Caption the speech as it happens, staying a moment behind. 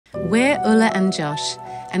We're Ula and Josh,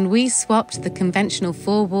 and we swapped the conventional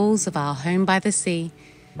four walls of our home by the sea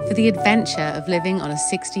for the adventure of living on a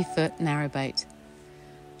 60-foot narrowboat.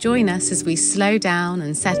 Join us as we slow down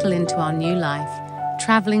and settle into our new life,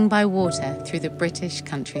 travelling by water through the British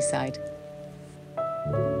countryside.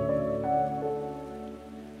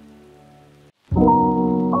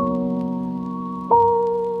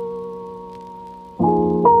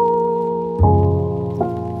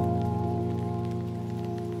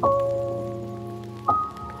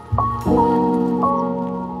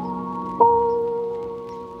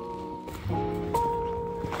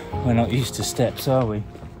 We're not used to steps, are we?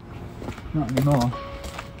 Not anymore.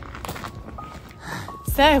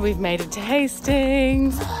 So we've made it to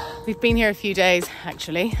Hastings. We've been here a few days,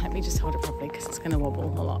 actually. Let me just hold it properly because it's going to wobble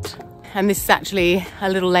a lot. And this is actually a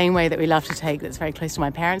little laneway that we love to take that's very close to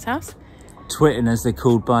my parents' house. Twitton, as they're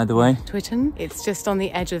called, by the way. Twitton. It's just on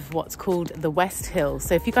the edge of what's called the West Hill.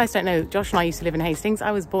 So if you guys don't know, Josh and I used to live in Hastings.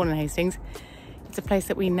 I was born in Hastings. It's a place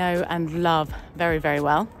that we know and love very, very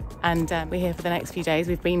well. And we're here for the next few days.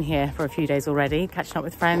 We've been here for a few days already, catching up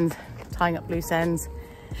with friends, tying up loose ends,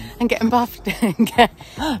 and getting puffed.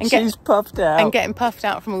 She's puffed out. And getting puffed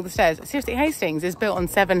out from all the stairs. Seriously, Hastings is built on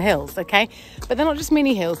 7 hills, okay? But they're not just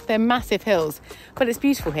mini hills, they're massive hills. But it's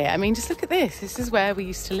beautiful here. I mean, just look at this. This is where we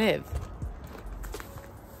used to live.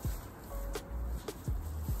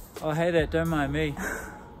 Oh, hey there, don't mind me.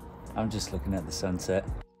 I'm just looking at the sunset.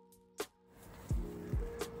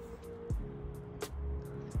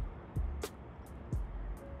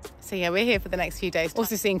 So yeah, we're here for the next few days.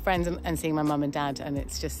 Also seeing friends and seeing my mum and dad. And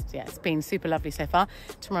it's just, yeah, it's been super lovely so far.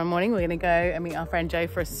 Tomorrow morning, we're going to go and meet our friend Joe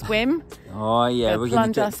for a swim. Oh yeah, we're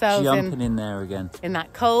going to get ourselves jumping in there again. In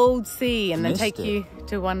that cold sea, and then take it. you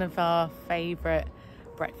to one of our favourite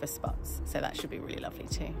breakfast spots. So that should be really lovely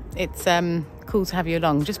too. It's cool to have you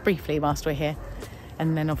along just briefly whilst we're here.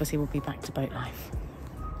 And then obviously we'll be back to boat life.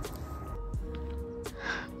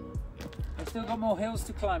 I've still got more hills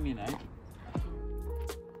to climb, you know.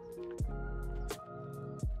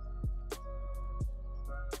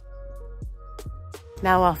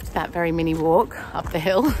 Now after that very mini walk up the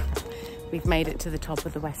hill, we've made it to the top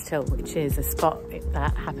of the West Hill, which is a spot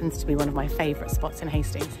that happens to be one of my favourite spots in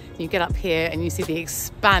Hastings. You get up here and you see the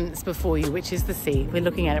expanse before you, which is the sea. We're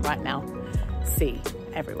looking at it right now. Sea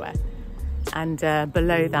everywhere. And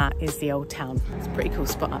below that is the old town. It's a pretty cool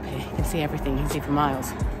spot up here. You can see everything, you can see for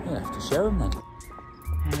miles. You'll have to show them then.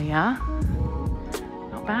 There we are.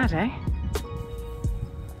 Not bad, eh?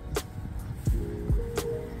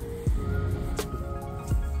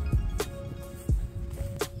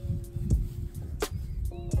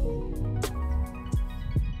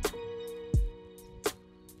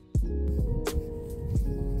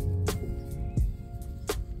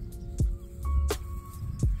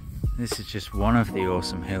 This is just one of the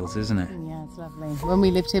awesome hills, isn't it? Yeah, it's lovely. When we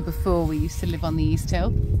lived here before, we used to live on the East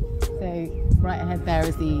Hill. So right ahead there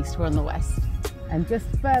is the East, we're on the West. And just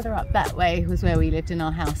further up that way was where we lived in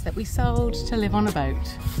our house that we sold to live on a boat.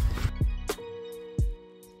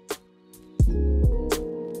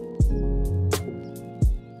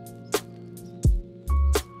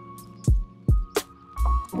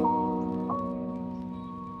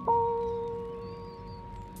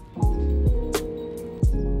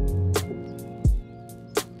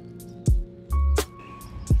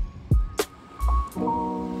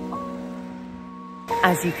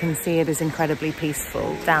 As you can see, it is incredibly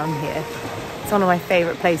peaceful down here. It's one of my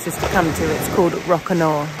favourite places to come to. It's called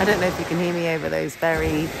Rockanaw. I don't know if you can hear me over those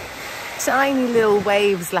very tiny little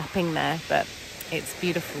waves lapping there, but it's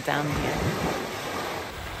beautiful down here.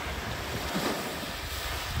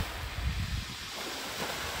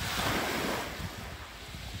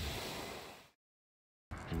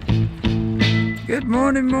 Good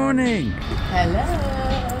morning, morning. Hello.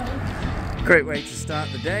 Great way to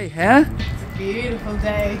start the day, huh? Beautiful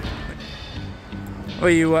day. What are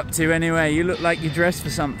you up to anyway? You look like you're dressed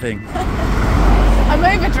for something. I'm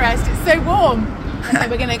overdressed, it's so warm. And so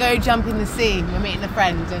we're going to go jump in the sea. We're meeting a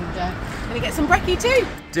friend and going to get some brekkie too.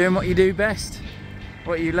 Doing what you do best.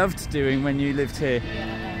 What you loved doing when you lived here.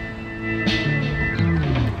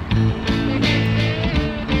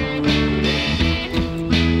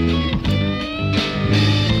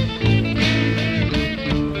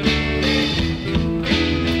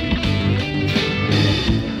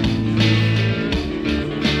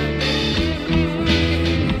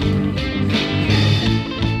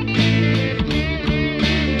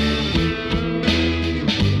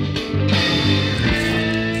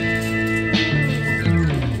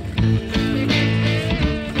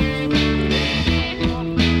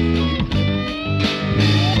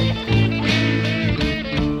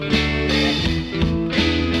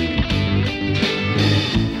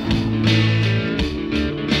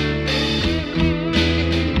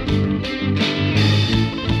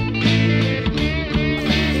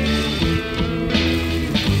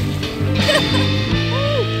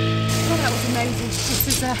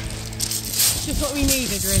 this is just what we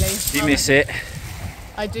needed, really. Do you miss it?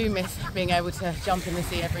 I do miss being able to jump in the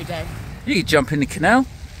sea every day. You could jump in the canal.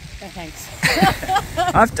 No thanks.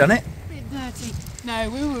 I've done it. A bit dirty. No,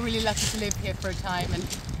 we were really lucky to live here for a time, and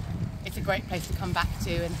it's a great place to come back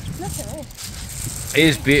to. And look at this. It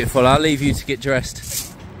is beautiful. I'll leave you to get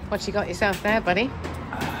dressed. What you got yourself there, buddy?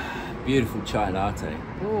 Beautiful chai latte.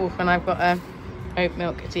 Ooh, and I've got a oat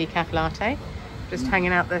milk decaf latte. Just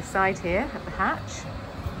hanging out the side here at the hatch.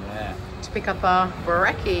 Yeah. To pick up our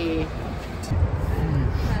brekkie.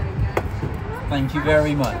 Thank you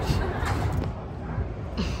very much.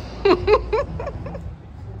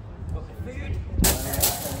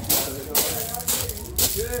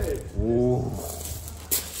 Ooh.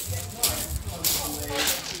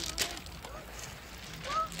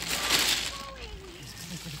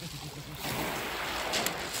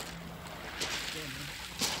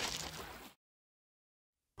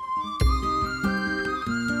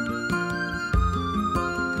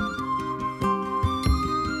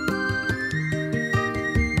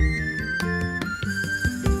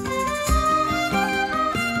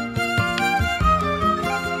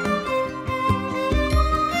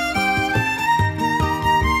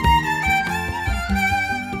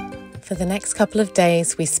 For the next couple of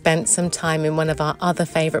days, we spent some time in one of our other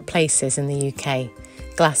favourite places in the UK,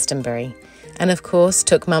 Glastonbury, and of course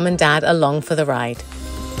took Mum and Dad along for the ride.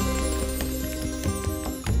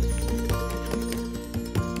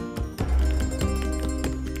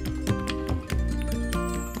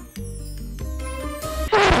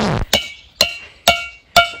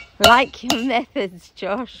 Like your methods,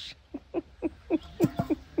 Josh.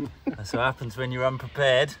 That's what happens when you're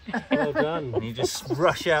unprepared. Well done. And you just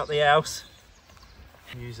rush out the house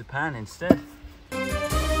and use a pan instead.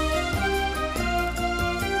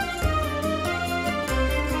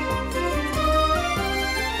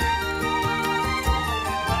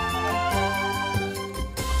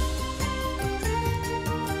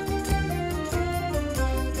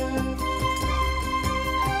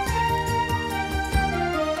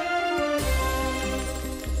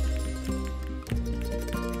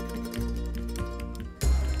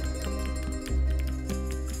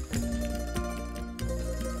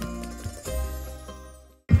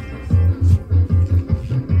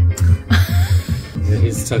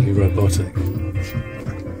 It's totally robotic.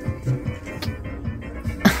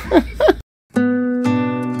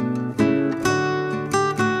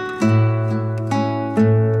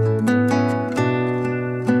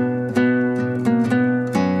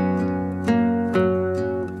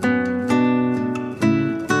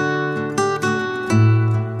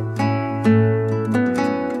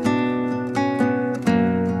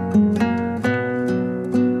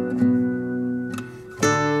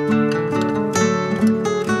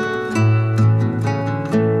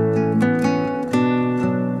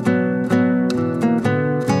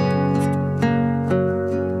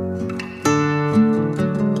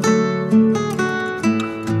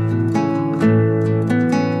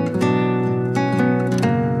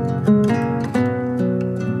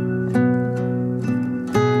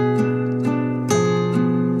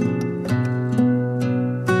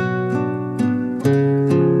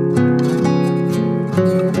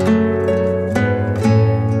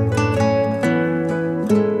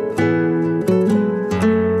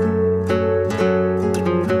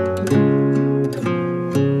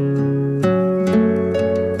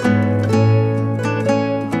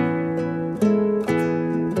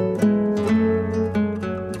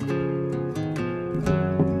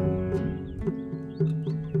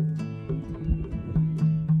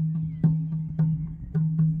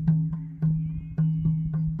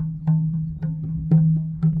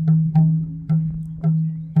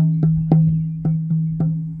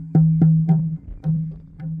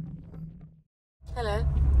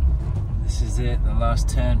 It, the last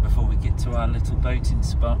turn before we get to our little boating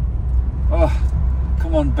spot. Oh,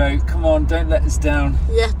 come on boat, come on, don't let us down.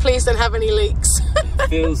 Yeah, please don't have any leaks. It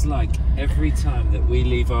feels like every time that we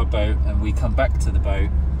leave our boat and we come back to the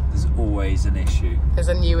boat, there's always an issue. There's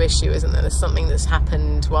a new issue, isn't there? There's something that's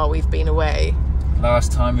happened while we've been away.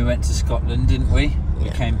 Last time we went to Scotland, didn't we?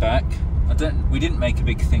 We came back. We didn't make a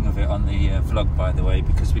big thing of it on the vlog, by the way,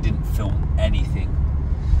 because we didn't film anything.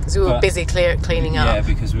 Because we were busy cleaning up. Yeah,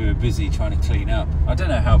 because we were busy trying to clean up. I don't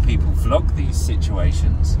know how people vlog these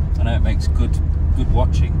situations. I know it makes good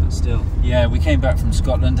watching, but still. Yeah, we came back from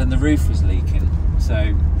Scotland and the roof was leaking.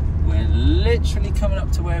 So we're literally coming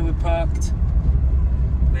up to where we're parked.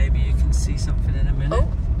 Maybe you can see something in a minute. Oh.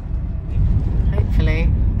 Hopefully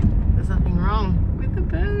there's nothing wrong with the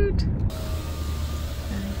boat.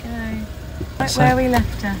 There we go. Right where we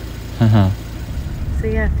left her. So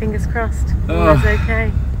yeah, fingers crossed. Oh. All is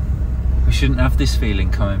okay. We shouldn't have this feeling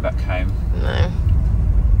coming back home. No.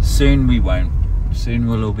 Soon we won't. Soon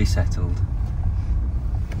we'll all be settled.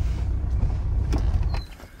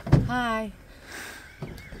 Hi.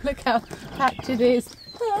 Look how packed it is.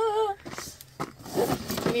 Ah.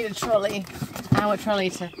 We need a trolley, our trolley,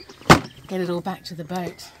 to get it all back to the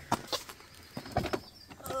boat.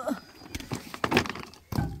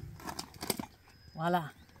 Voila.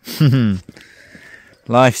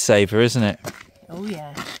 Lifesaver, isn't it? Oh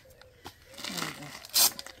yeah.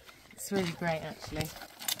 It's really great actually.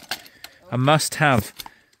 A must have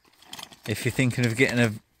if you're thinking of getting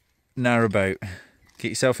a narrowboat. Get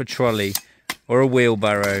yourself a trolley or a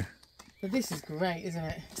wheelbarrow. But this is great, isn't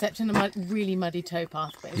it? Except in a really muddy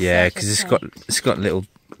towpath. But Yeah, because it's got little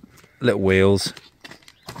wheels.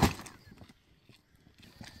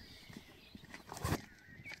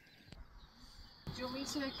 Do you want me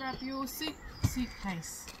to grab your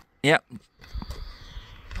suitcase? Yep.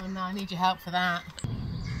 Oh no, I need your help for that.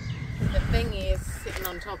 The thingy is sitting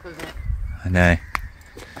on top of it. I know.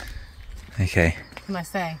 Okay. What can I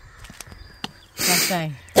say? What can I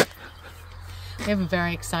say? We have a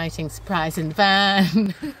very exciting surprise in the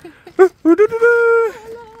van.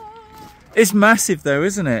 It's massive though,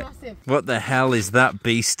 isn't it? Massive. What the hell is that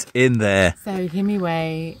beast in there? So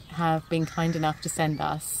Himiway have been kind enough to send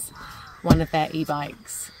us one of their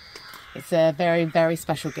e-bikes. It's a very, very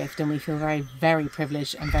special gift and we feel very, very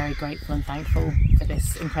privileged and very grateful and thankful for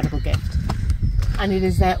this incredible gift. And it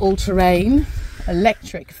is their all-terrain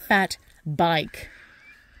electric fat bike.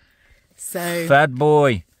 So Fat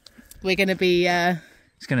boy. we're going to be...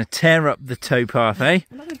 It's going to tear up the towpath, eh?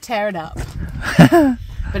 I'm not going to tear it up.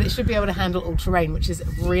 But it should be able to handle all terrain, which is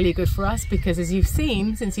really good for us because as you've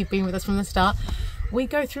seen, since you've been with us from the start, we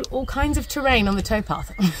go through all kinds of terrain on the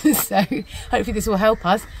towpath. So hopefully this will help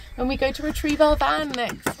us when we go to retrieve our van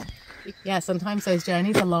next. Yeah, sometimes those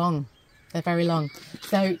journeys are long. They're very long.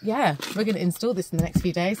 So yeah, we're going to install this in the next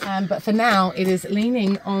few days. But for now, it is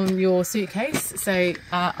leaning on your suitcase. So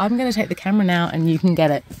I'm going to take the camera now and you can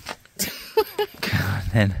get it. Come on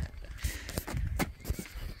then.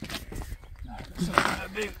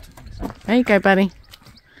 There you go, buddy.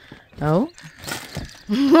 Oh.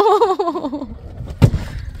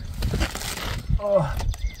 Oh.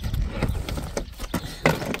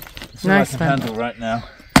 It's all Nice I can one. handle right now.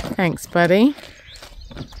 Thanks, buddy.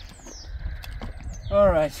 All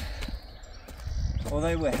right.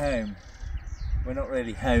 Although we're home, we're not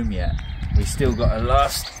really home yet. We've still got a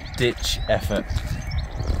last-ditch effort.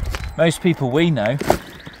 Most people we know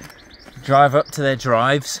drive up to their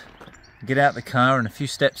drives, get out the car and a few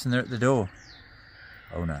steps and they're at the door.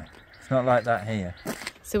 Oh no, it's not like that here.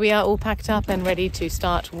 So we are all packed up and ready to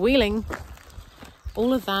start wheeling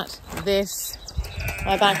all of that, this,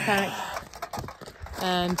 my backpack,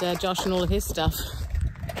 and Josh and all of his stuff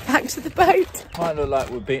back to the boat. Might look like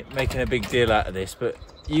we're making a big deal out of this, but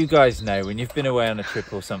you guys know when you've been away on a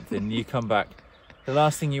trip or something, you come back, the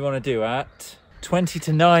last thing you want to do at 20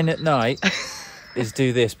 to 9 at night is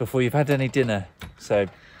do this before you've had any dinner. So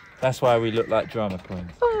that's why we look like drama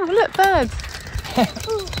queens. Oh, look, birds.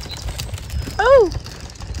 Oh.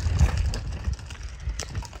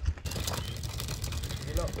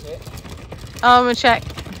 You locked it? Oh, I'm gonna check.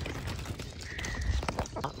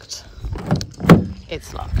 Locked.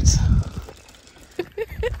 It's locked.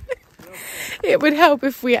 It would help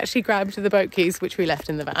if we actually grabbed the boat keys, which we left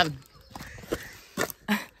in the van.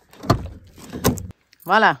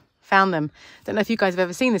 Voila, found them. Don't know if you guys have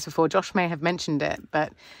ever seen this before. Josh may have mentioned it,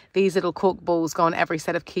 but these little cork balls go on every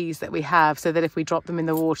set of keys that we have so that if we drop them in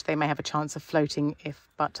the water, they may have a chance of floating, if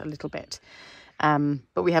but a little bit.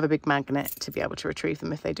 But we have a big magnet to be able to retrieve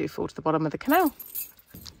them if they do fall to the bottom of the canal.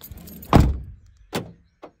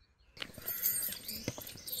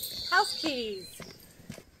 House keys.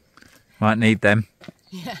 Might need them.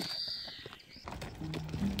 Yeah.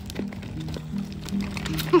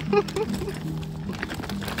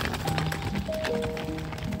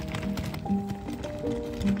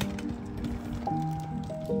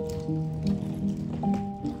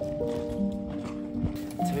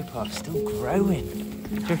 Towpath's still growing.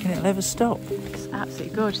 Do you reckon it'll ever stop? It's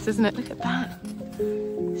absolutely gorgeous, isn't it? Look at that.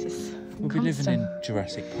 This is We'll be living in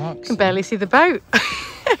Jurassic Park. You can barely see the boat.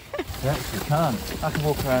 You actually can't. I can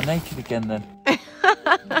walk around naked again then.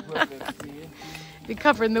 You're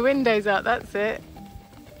covering the windows up, that's it.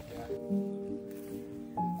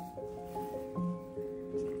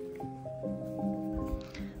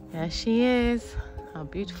 There she is. Our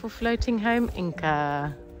beautiful floating home,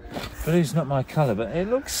 Inca. Blue's not my colour, but it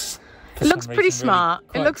looks... It looks pretty smart.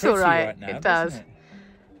 It looks all right. now, it does. doesn't it?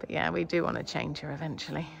 But yeah, we do want to change her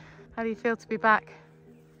eventually. How do you feel to be back?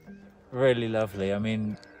 Really lovely. I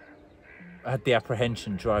mean, I had the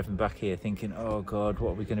apprehension driving back here thinking, oh God,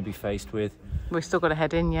 what are we going to be faced with? We've still got to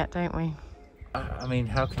head in yet, don't we? I mean,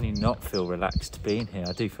 how can you not feel relaxed being here?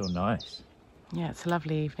 I do feel nice. Yeah, it's a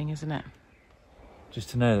lovely evening, isn't it? Just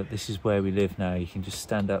to know that this is where we live now. You can just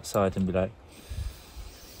stand outside and be like...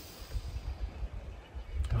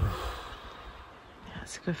 Yeah,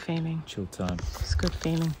 it's a good feeling. Chill time. It's a good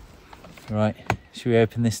feeling. Right, should we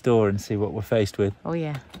open this door and see what we're faced with? Oh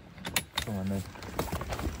yeah. Come on then.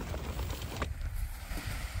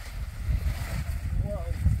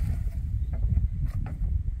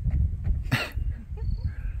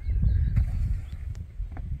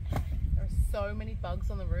 There are so many bugs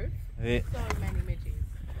on the roof. Yeah. So many midges.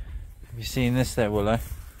 Have you seen this there, Willow?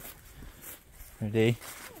 Ready?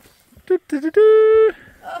 Do, do, do, do.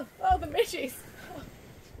 Oh, the midges.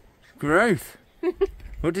 Growth.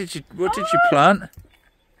 What did you plant?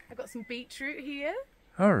 I've got some beetroot here.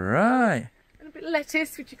 All right. And a bit of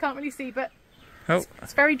lettuce, which you can't really see, but Oh,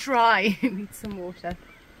 it's very dry. It needs some water.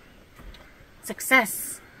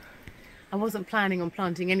 Success. I wasn't planning on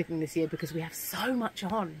planting anything this year because we have so much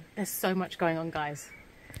on. There's so much going on, guys.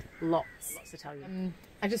 Lots to tell you.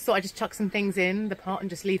 I just thought I'd just chuck some things in the pot and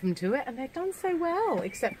just leave them to it, and they've done so well,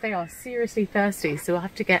 except they are seriously thirsty, so I'll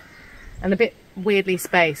have to get, and a bit weirdly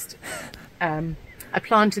spaced. I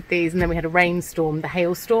planted these and then we had a rainstorm, the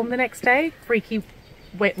hailstorm the next day. Freaky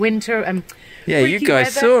winter. yeah, you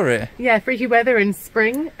guys saw it. Yeah, freaky weather in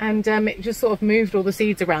spring, and it just sort of moved all the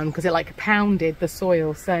seeds around because it like pounded the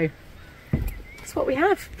soil. So that's what we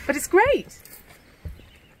have, but it's great.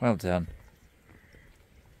 Well done.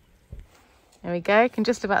 There we go. Can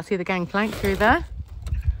just about see the gangplank through there.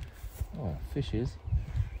 Oh, fishes.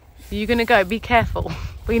 So you're gonna go. Be careful.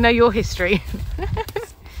 We know your history.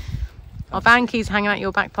 Our van key's hanging out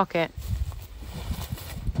your back pocket.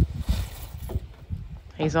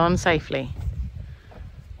 He's on safely.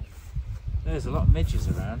 There's a lot of midges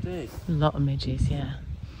around, eh? A lot of midges, yeah.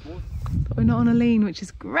 But we're not on a lean, which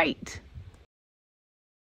is great.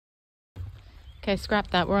 Okay,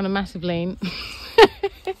 scrap that. We're on a massive lean.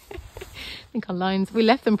 I think our lines, we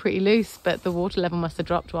left them pretty loose, but the water level must have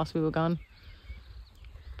dropped whilst we were gone.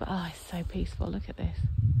 But oh, it's so peaceful. Look at this.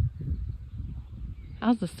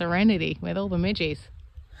 How's the serenity with all the midges?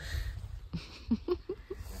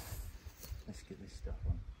 Let's get this stuff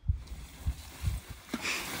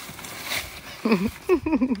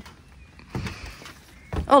on.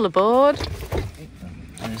 All aboard.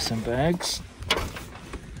 There's some bags.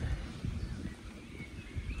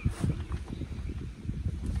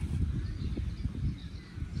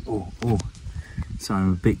 Oh, so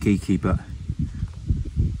I'm a bit geeky, but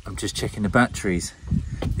I'm just checking the batteries.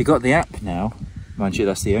 They got the app now. Mind you,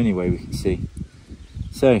 that's the only way we can see.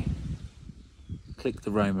 So, click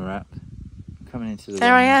the Roma app. Coming into the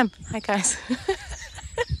There Roma. I am. Hi guys.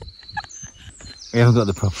 We haven't got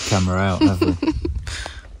the proper camera out, have we?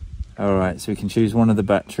 Alright, so we can choose one of the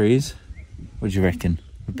batteries. What do you reckon?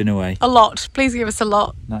 We've been away. A lot. Please give us a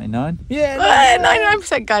lot. 99? Yeah,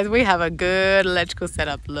 99%, guys. We have a good electrical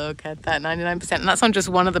setup. Look at that, 99%. And that's on just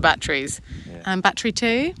one of the batteries. Yeah. And battery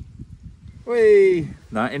 2. Whee!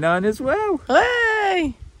 99 as well.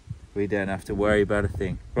 Hey! We don't have to worry about a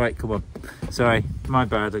thing. Right, come on. Sorry, my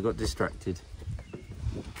bad, I got distracted.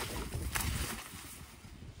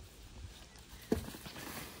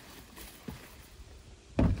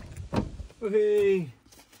 Whee!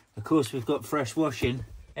 Of course, we've got fresh washing.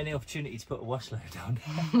 Any opportunity to put a wash load on?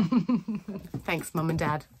 Thanks, Mum and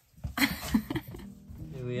Dad.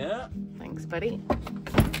 Here we are. Thanks, buddy.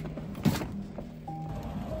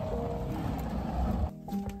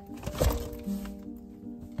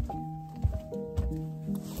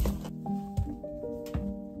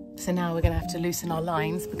 So now we're going to have to loosen our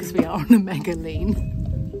lines because we are on a mega lean.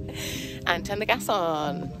 And turn the gas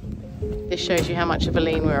on. This shows you how much of a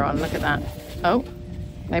lean we're on. Look at that. Oh,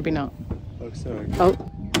 maybe not. Oh, sorry. Oh,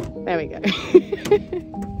 there we go.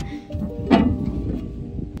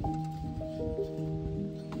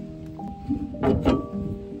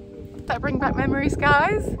 That bring back memories,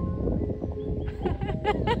 guys?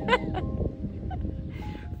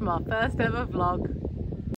 From our first ever vlog.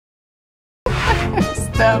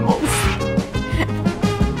 Thermals.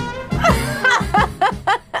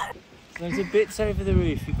 There's a bits over the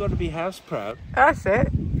roof. You've got to be house proud. That's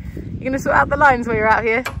it. You're going to sort out the lines while you're out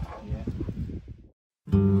here? Yeah.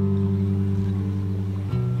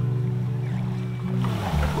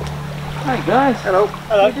 Hi guys. Hello.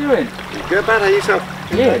 How you doing? Good, man. How are yourself?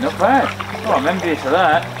 Yeah, not bad. Oh, I'm envious of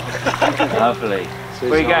that. Lovely.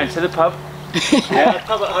 Where are you going? To the pub? Yeah,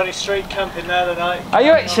 pub at Honey Street, camping there tonight. Are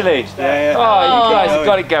you actually? Yeah. Oh, you guys have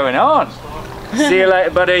got it going on. See you later,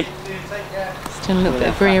 buddy. Doing a little bit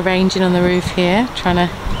of rearranging on the roof here, trying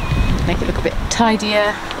to make it look a bit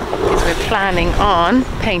tidier because we're planning on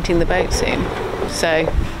painting the boat soon. So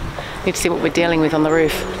need to see what we're dealing with on the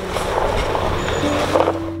roof.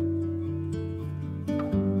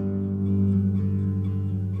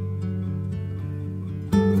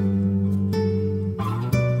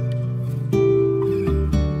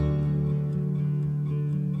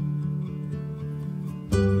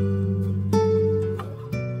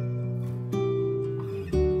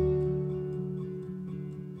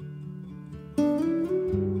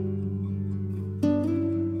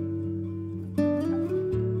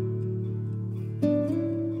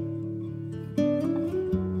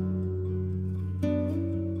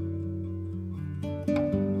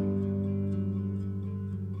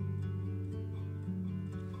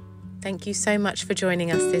 Thank you so much for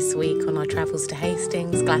joining us this week on our travels to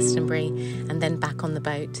Hastings, Glastonbury, and then back on the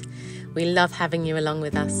boat. We love having you along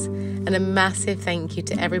with us. And a massive thank you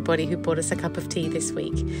to everybody who bought us a cup of tea this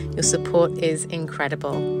week. Your support is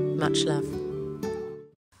incredible. Much love.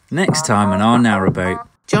 Next time on our narrowboat,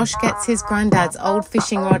 Josh gets his granddad's old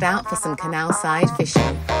fishing rod out for some canal side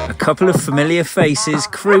fishing. a couple of familiar faces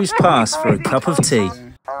cruise past for a cup of tea.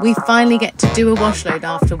 We finally get to do a wash load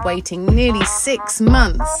after waiting nearly 6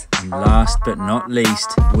 months. And last but not least,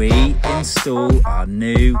 we install our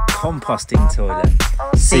new composting toilet.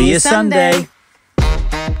 See you Sunday.